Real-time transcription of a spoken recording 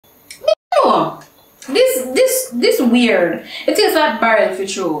this weird. It tastes like barrel for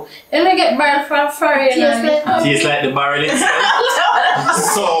sure. And I get barrel from foreign. It tastes like the barrel itself.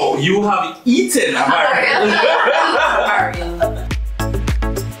 So you have eaten a barrel. Barrel.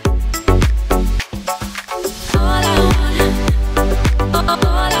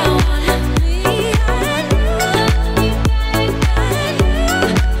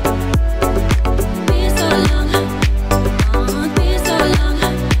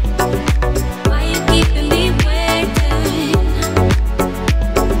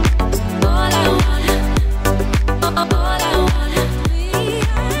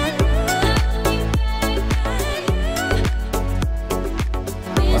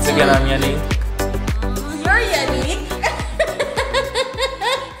 Again, I'm Yanique. You're Yanique.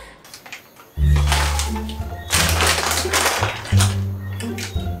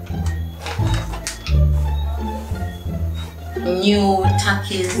 New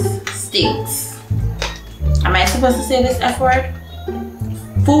Takis sticks. Am I supposed to say this F word?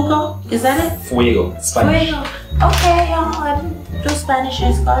 Fuego? Is that it? Fuego. Spanish. Fuego. Okay, y'all. Do Spanish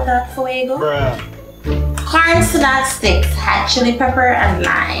is called that fuego. Bruh. Corn snack sticks had chili pepper and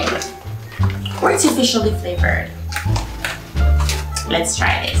lime. Artificially flavored. Let's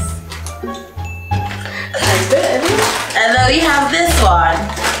try this. And then we have this one.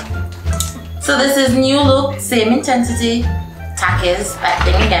 So this is new look, same intensity. Takis, that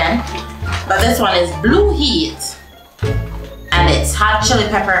thing again. But this one is Blue Heat. And it's hot chili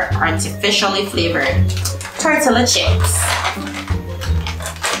pepper, artificially flavored tortilla chips.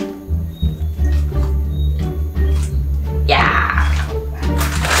 Yeah.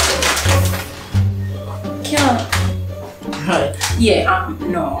 Yeah,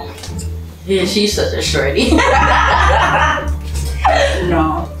 no. Yeah, she's such a shorty.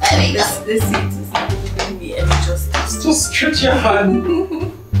 No. I think this seat is not giving me any justice. Just stretch your hand.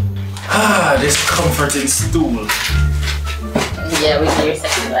 Ah, this comforting stool. Yeah, we see your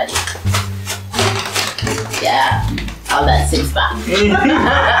sexy body. Yeah, all that 6 pack.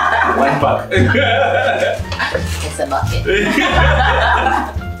 1 pack. It's a bucket.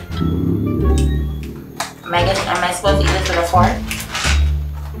 Am I supposed to eat this with a fork?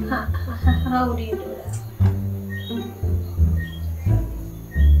 How do you do that?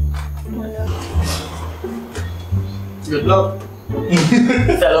 Good luck.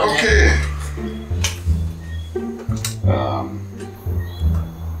 Okay.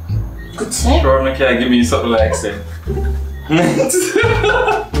 Good set. Sure, make you give me something like that.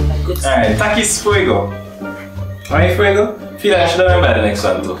 Alright, Takis Fuego. Alright, Fuego? Feel like I should have remembered the next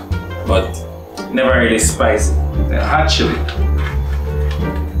one too. But never really spicy. Hot chili.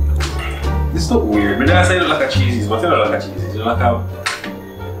 This look weird. But then I say it look like a cheesies. What it look like a cheesies? It look like a...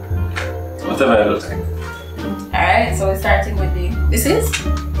 whatever it looks like. Alright, so we're starting with the... This is?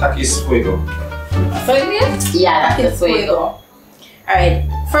 Takis Fuego. So it is? Yeah, Takis Fuego. Alright,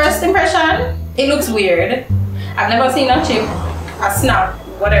 first impression, it looks weird. I've never seen a chip, a snap,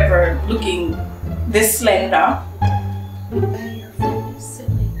 whatever, looking this slender.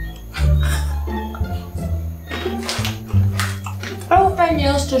 I don't find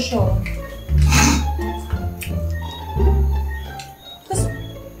nails to show. It's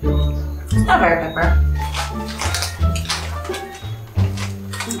not very pepper.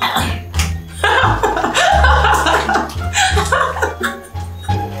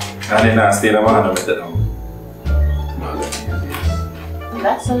 I did not stay the man with it now.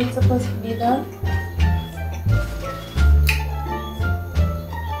 That's how it's supposed to be done.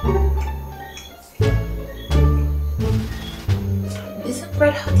 Is it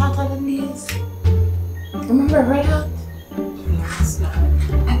red hot hotter than these? Remember red hot? No, it's not.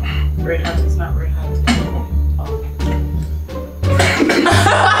 Red hot is not red hot. Oh.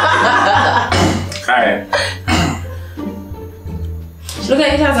 Alright. Look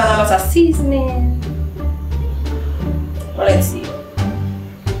like it has a lot of seasoning. Well, let's see.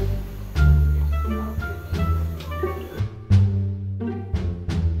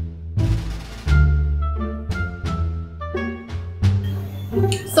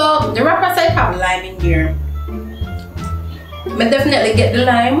 So the wrapper said have lime in here. I definitely get the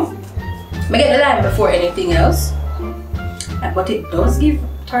lime. I get the lime before anything else. But it does give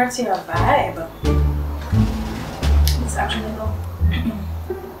tortilla vibe. It's actually good.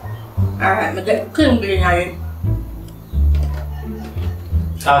 Alright, I get clean behind.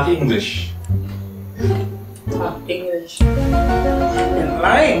 Talk English. Talk English. The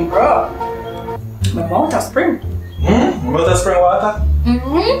lime, bro. My mouth has spring. Hmm? About the spring water?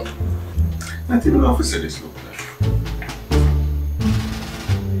 Mm-hmm. I don't even know if I said this look like.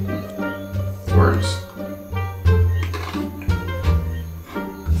 Words.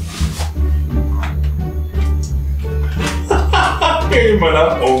 Hey, man,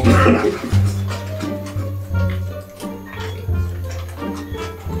 oh.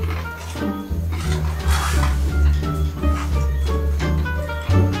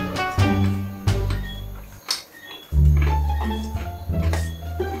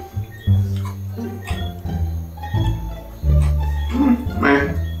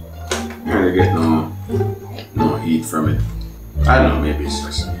 Man, I don't get no heat from it. I don't know, maybe it's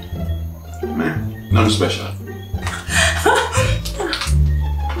just man, nothing special.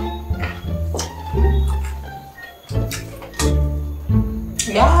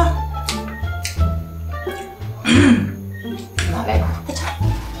 Yeah. Not bad.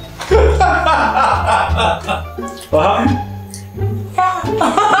 What happened?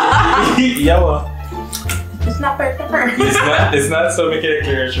 Yeah, what? It's not pepper. It's not so make it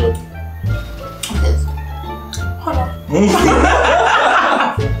clear short. Hold on.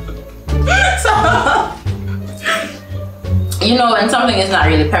 So, you know when something is not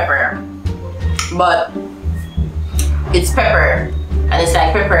really pepper, but it's pepper, and it's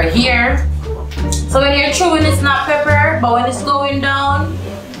like pepper here. So when you're chewing, it's not pepper, but when it's going down,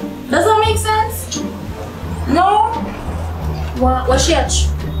 does that make sense? No? What she at?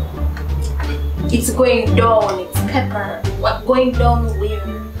 It's going down, it's pepper. What going down where?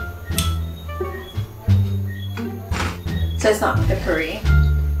 So it's not peppery.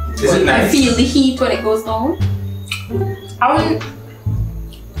 Is it I nice? feel the heat when it goes down. I wouldn't.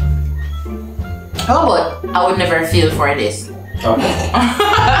 Oh, but I would never feel for this. Okay.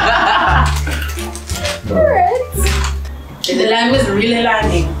 Alright. The lime is really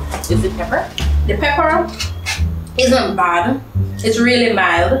limey. Is it pepper? The pepper isn't bad. It's really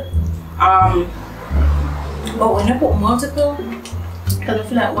mild. But when I put multiple, because I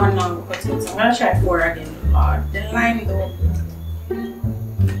feel like one now because I'm gonna try 4 again. The lime though.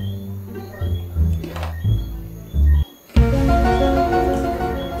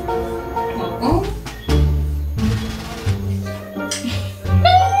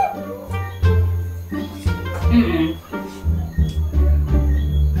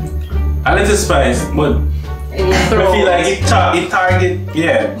 A little spice, but I feel like it target,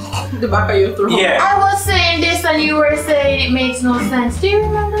 yeah. The back of your throat. Yeah. I was saying this and you were saying it makes no sense. Do you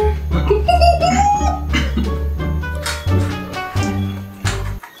remember?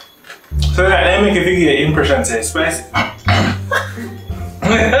 So that make you figure your impression say spicy. I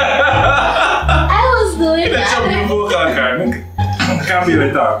was doing That's that. your vocal card. Can't be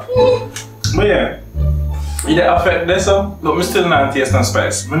like that. But yeah. It affect this so look, me still not taste no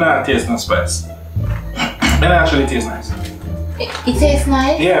spice. Me not taste no spice. It actually tastes nice. It tastes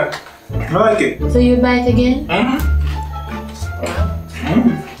nice. Yeah. I like it. So you buy it again?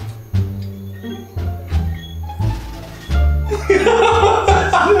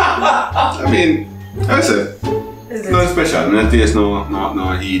 I mean, I said, nothing special. No taste,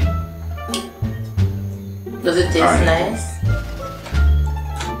 no heat. Does it taste Alright. nice?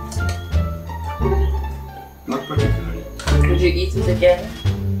 Not particularly. Would you eat it again?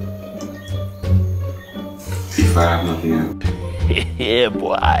 If I have nothing else. Yeah,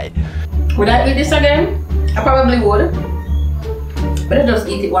 boy. Would I eat this again? I probably would. But I just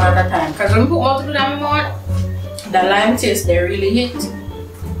eat it one at a time. Because when you put multiple lime more, the lime taste they really hit.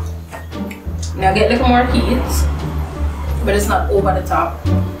 Now get a little more heat, but it's not over the top.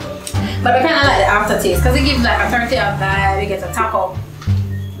 But I kind of like the aftertaste because it gives like a tortilla vibe. You get a taco,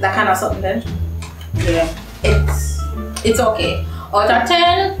 that kind of something. Then, yeah, it's okay. Out of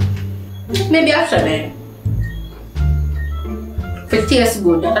 10, maybe after 10. If it tastes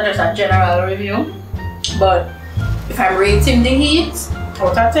good, that's just a general review. But if I'm rating the heat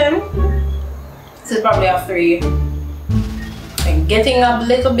out of 10, this is probably a 3. I'm getting a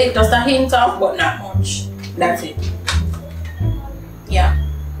little bit, just a hint of, but not much. That's it. Yeah.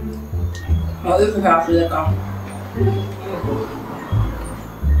 Now if you have to look up.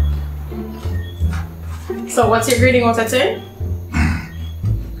 So what's your grading out of 10?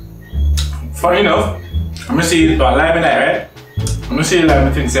 Funny enough, I'm gonna see lime in that, right? I'm gonna see lime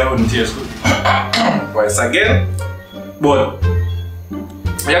and things that wouldn't taste good. Twice again. But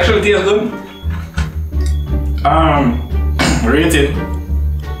it actually tastes good. Rated.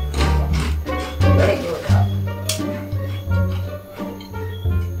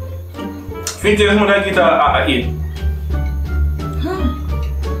 If it tastes more like it, I eat.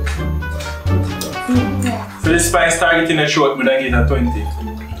 For the spice targeting a short, but I get a 20.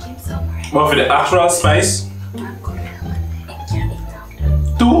 But for the actual spice,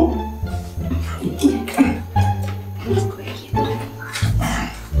 2.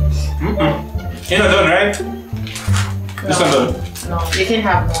 You're not done, right? This one done. No, you can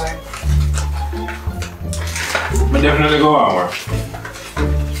have more. But definitely go on more.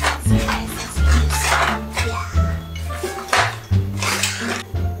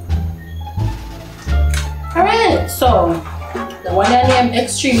 So, the one that named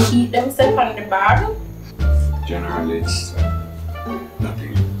Extreme Heat themselves on the bag. Generally, it's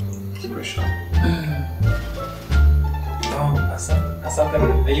nothing special. Oh, that's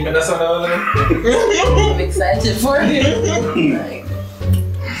something. Even that's something. I'm excited for it.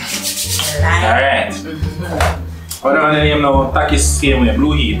 Alright. What do I name now? Takis same way,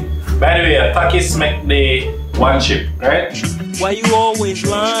 Blue Heat. By the way, Takis make the one chip, right? Why you always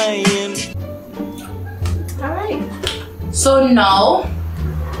lying? Alright. So now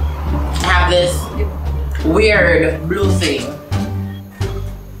I have this weird blue thing.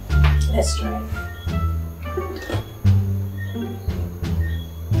 Let's try.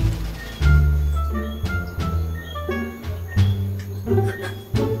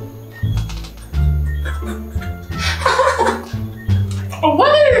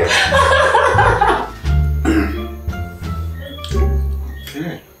 What?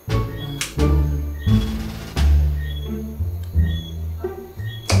 Okay.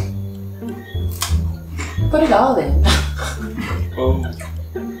 Put it all in. Oh,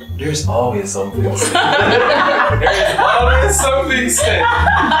 there's always something said. There's always something said.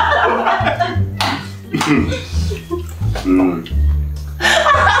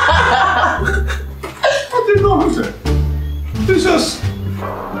 What did you know say? It's just.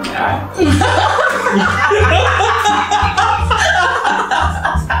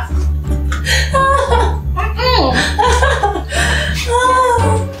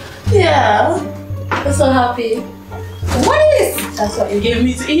 Yeah. I'm so happy. What is? That's what you gave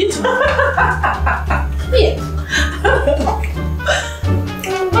me to eat. Yeah.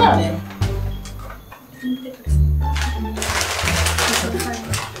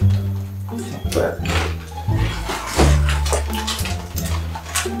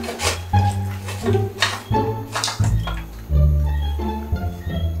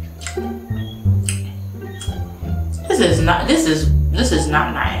 This is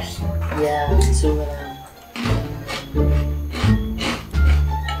not nice. Yeah, too.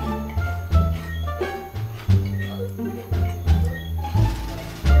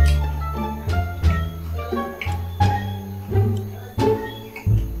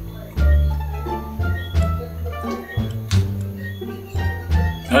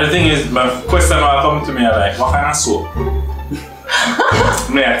 The thing is, my question will come to me like, what kind of soap?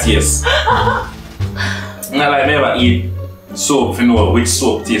 May I taste? Not like me ever eat soap to know which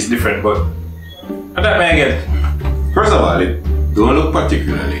soap tastes different, but that may I get. First of all, it don't look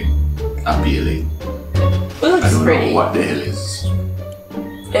particularly appealing. It looks I don't pretty. know what the hell is.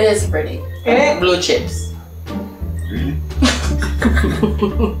 It is pretty. Blue chips. Really?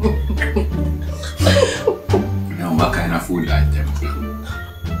 Now, what kind of food item?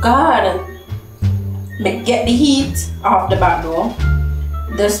 God. Me get the heat off the back door.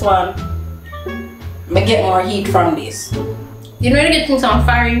 This one. Me get more heat from this. You know you get things on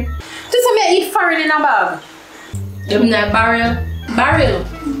fire. Just me eat fire in a bag. Give me that barrel.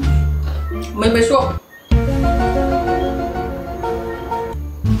 Maybe so.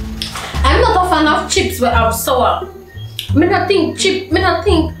 I'm not a fan of chips with have sour. Me not think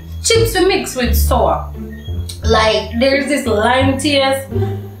chips we mix with sour. Like there's this lime taste.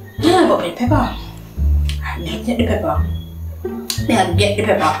 Yeah, but the pepper. I get the pepper. Get the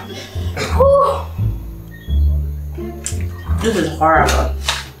pepper. Whew. This is horrible.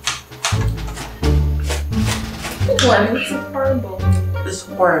 What? It's horrible. It's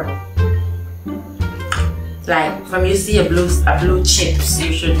horrible. Like when you see a blue chips,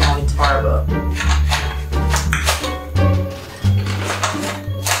 you should know it's horrible.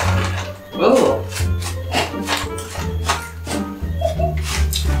 Ooh.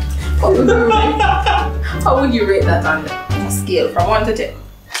 How would you rate that on a scale from 1 to 10?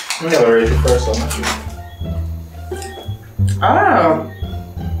 I'm never rate the first one, actually. Oh.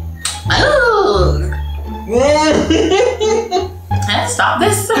 Oh. Hey, stop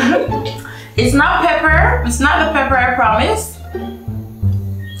this. It's not pepper. It's not the pepper, I promise.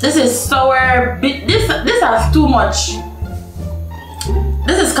 This is sour. This has too much.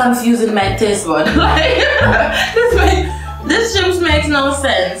 This is confusing my taste bud. Like this chips makes no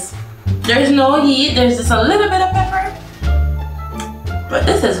sense. There's no heat. There's just a little bit of pepper. But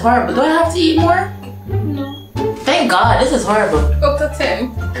this is horrible. Do I have to eat more? No. Thank God. This is horrible. Up to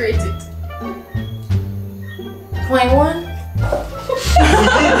 10. Rate it. 0.1.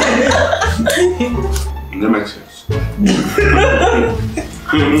 That makes sense.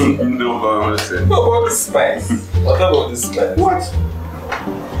 No, what I said. What about the spice? What about the spice? What?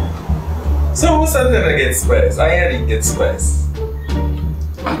 So who said that I get spice? I didn't get spice.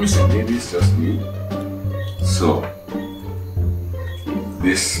 I'm just saying, maybe it's just me. So,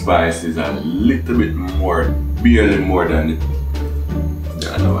 this spice is a little bit more barely more than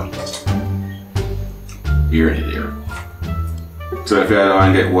the other one. Here and here. So if you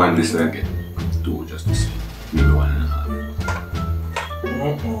don't get one, this will get two just the same. Maybe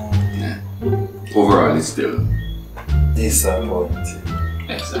 1.5. Yeah. Overall, it's still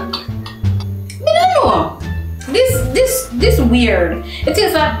disappointing. exactly. I don't know. This weird. It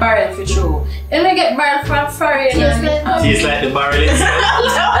tastes like barrel for sure. And I get barrel from foreign. Tastes like the barrel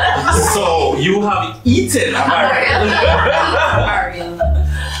itself. So you have eaten a barrel. Barrel.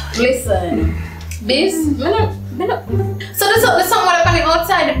 Listen, this. So there's something what happening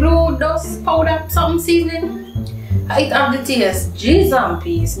outside the blue dust powder, something seasoning. I eat up the taste. Jeez and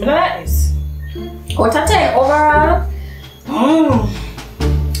peace. I like this. Out of 10 overall.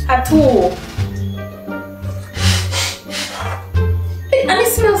 A 2. And it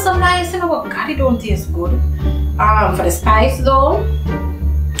smells so nice, you know, but God, it don't taste good. For the spice though,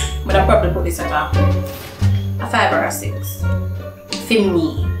 but I'll probably put this at a 5 or a 6. For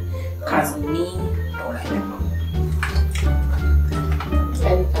me. Cause me don't like pepper.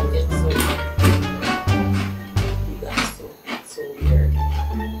 And it's so weird.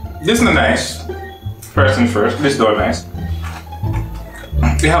 This is nice. First and first, this is nice.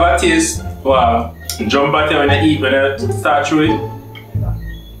 You have a taste, wow, jump at you when you eat, when you start chewing.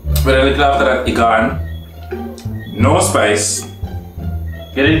 But a little after that, it's gone. No spice.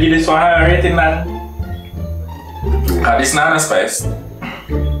 You didn't give this one higher rating, man. This is not a spice.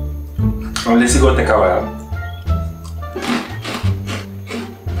 Unless you go take a while.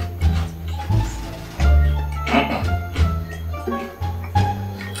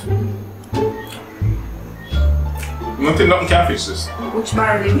 Nothing can fix this. Which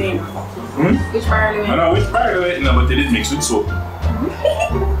barrel you mean? Which barrel you mean? I know which barrel you know, but it is mixed with soap.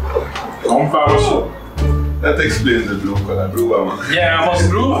 Come from soap. That explains the blue color, blue one. Yeah, I must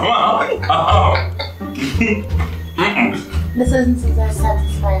blue one. This isn't super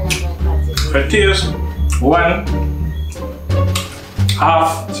satisfying as my party. For taste,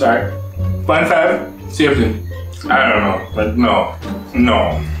 1.5, sorry, 1.5, same thing. I don't know, but no.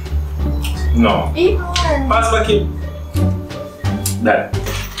 Eat more. Pass back in. That.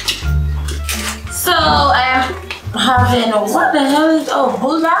 So I am having what the hell is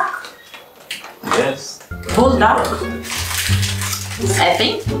Buldak? Yes. Buldak. I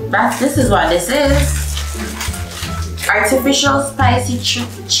think this is what this is. Artificial spicy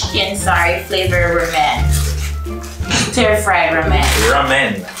chicken, flavor ramen. Stir fried ramen.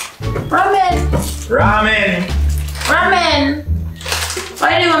 Ramen.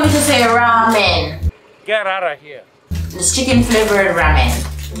 Why do you want me to say ramen? Get out of here. It's chicken flavored ramen.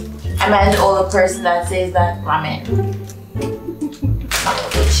 Am I the only person that says that ramen?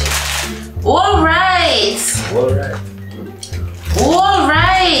 Alright.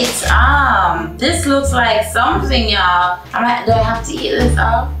 This looks like something, y'all. Do I have to eat this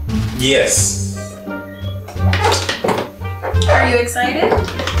up? Yes. Are you excited?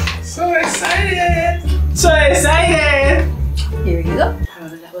 So excited. Here you go.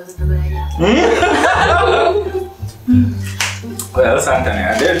 That wasn't a good idea. Well, something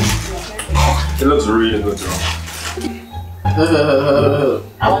I did. It looks really good though.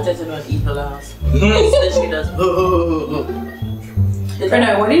 I wanted to not eat the last. She does.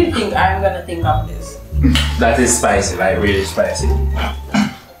 Renouy, what do you think I'm gonna think of this? That is spicy, like really spicy.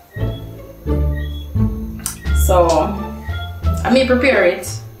 So, I may prepare it.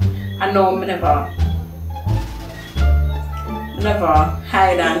 I know I never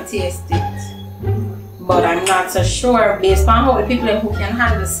hide and taste it. But I'm not so sure based on how the people who can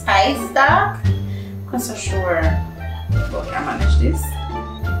handle spice dark. I'm not so sure how can manage this.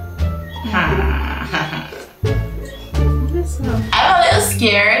 I'm a little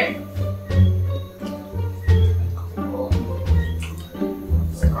scared.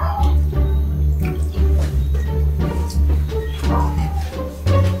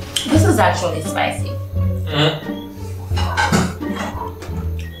 This is actually spicy.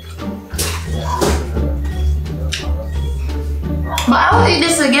 But I will eat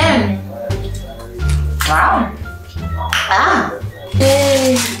this again. Wow.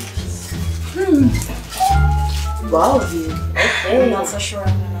 Yay. Wow, you. Okay. I'm not so sure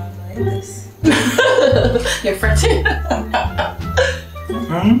I'm gonna like this. You're fretting.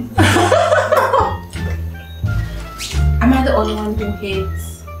 Am I the only one who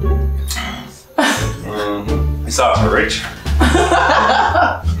hates? It's also rich.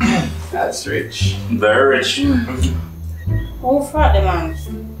 That's rich. Very rich. Oh, fuck the man.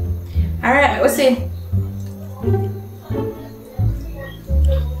 Alright, let's see.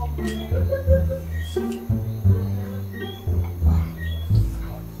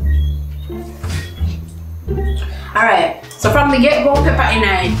 From the get-go, pepper in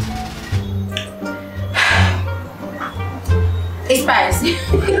it. It's spicy.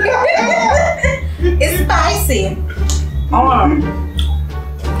 It's spicy.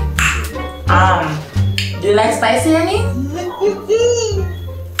 Do you like spicy, Yanique?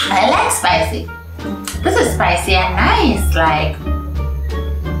 I like spicy. This is spicy and nice, like,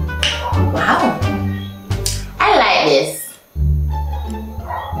 wow. I like this.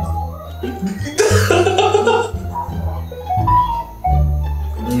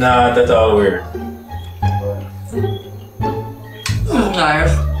 Not at all weird.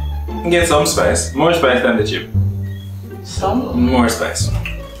 Nice. Get some spice. More spice than the chip. Some? More spice.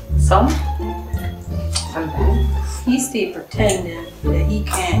 Some? He's still pretending that he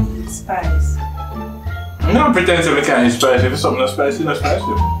can't eat spice. No, pretend to we can't eat spicy. If it's something that's spicy, that's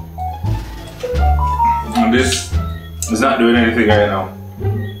spicy. And this is not doing anything right now.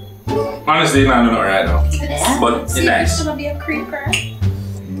 Honestly, not doing it right now. Yeah. But it's nice. It's gonna be a creeper.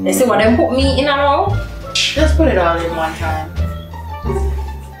 They see what them put meat in a row? Just put it all in one time.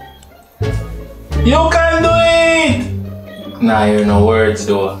 You can do it! Nah, you know words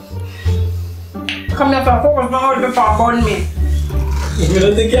though. Come here for focus now before burn me. You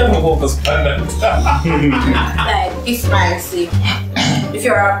don't think you have a focus on that? Like, it's spicy.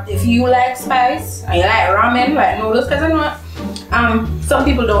 If you like spice and you like ramen, like noodles, because I know some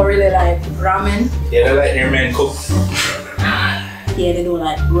people don't really like ramen. Yeah, they like their men cooked. Yeah, they don't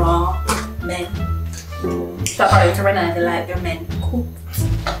like raw men. So according to Renouy, they like their men cooked.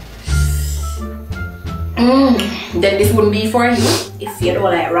 Then this wouldn't be for you if you don't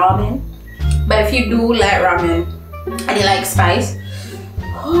like ramen. But if you do like ramen and you like spice,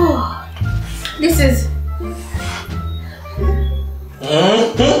 this is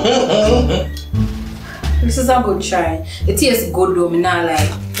this is a good try. It tastes good though, me not like.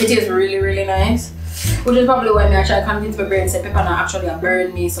 It tastes really, really nice. Which is probably why I actually convince my brain say pepper not actually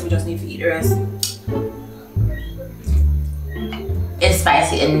burn me, so we just need to eat the rest. It's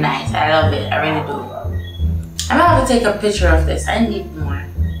spicy and nice. I love it. I really do. I'm gonna have to take a picture of this. I need more.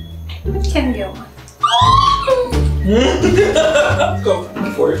 Can you? Go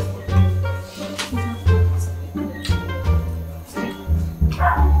for it.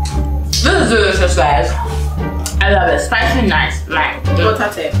 This is delicious, guys. I love it. Spicy and nice. Like, What's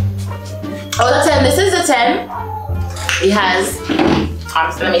that say? oh, the 10. This is the 10. It has.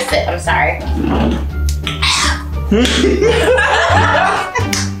 Let me sit. I'm sorry.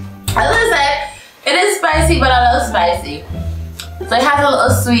 As I said, it is spicy, but I love spicy. So it has a little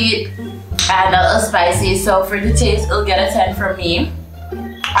sweet and a little spicy. So for the taste, it'll get a 10 from me.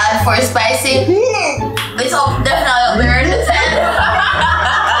 And for spicy, it's definitely up there in the 10.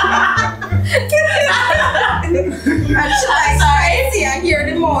 I'm sorry. See, I hear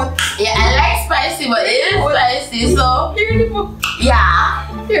the mouth. Yeah, I like spicy, but it is spicy, so Hear the mouth.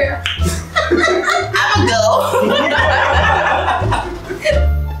 yeah. Here. I'm a go.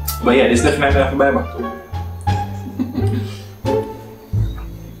 But yeah, this definitely have to buy back too.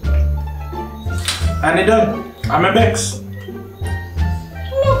 And it done. I'm a Bex.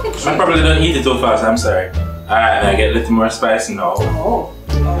 I probably don't eat it too fast, I'm sorry. Alright, I get a little more spice now. Oh.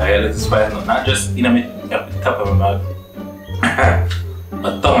 I get a little spice now. Not just in the top of my mouth.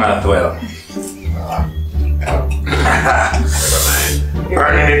 My tongue as well.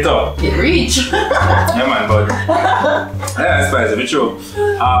 Burning it up. It reach. Yeah man, bud. Yeah, spicy, but true.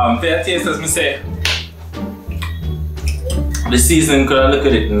 Fair taste as me say. The seasoning, could I look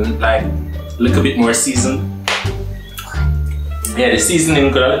at it like a little bit more seasoned? Yeah, the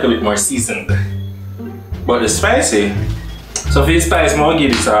seasoning could I look a bit more seasoned. But the spicy, so for the spice, I'll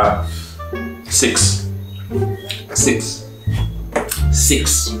give this a 6. 6.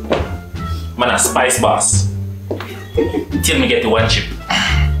 6. Man, a spice boss. Till me get the one chip.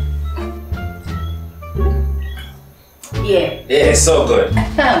 Yeah. Yeah, it's so good.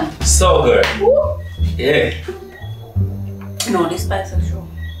 So good. Woo. Yeah. No, this spice is true.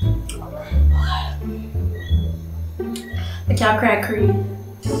 I can't crack cream.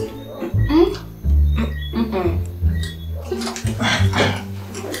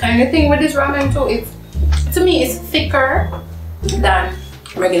 And the thing with this ramen too, it's to me it's thicker than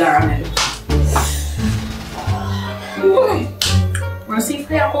regular ramen. Wanna see if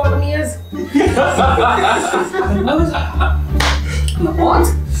I have all the meals? My what?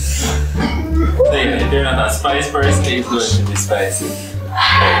 So yeah, if you're not a spice person, it's going to be spicy.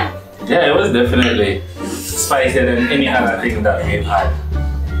 Yeah, it was definitely spicier than any other thing that we've had.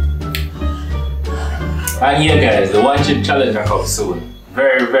 And yeah guys, the one chip challenge will come soon.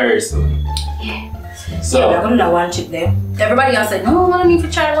 Very, very soon. Yeah. So yeah, we're gonna do that one chip there. Everybody else said, no, I don't need to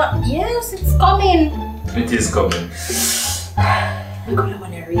try one. Yes, it's coming. it is coming. I don't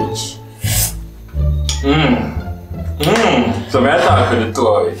want to reach. So I'm gonna talk to the two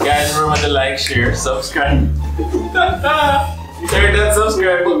of you. Guys, remember to like, share, subscribe. Hit that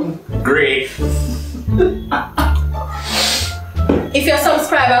subscribe button. Great. If your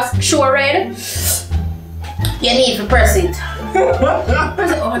subscribers show red, You need to press it.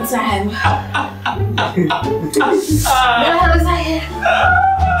 press it one time.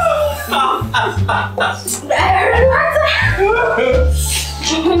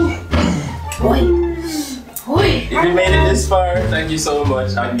 If you made it this far, thank you so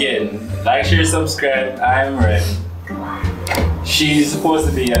much. Again, like, share, subscribe. I'm Ren. She's supposed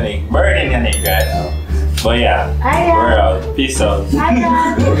to be Yanique. Burning Yanique right now. But yeah, we're out. Peace out. Hi,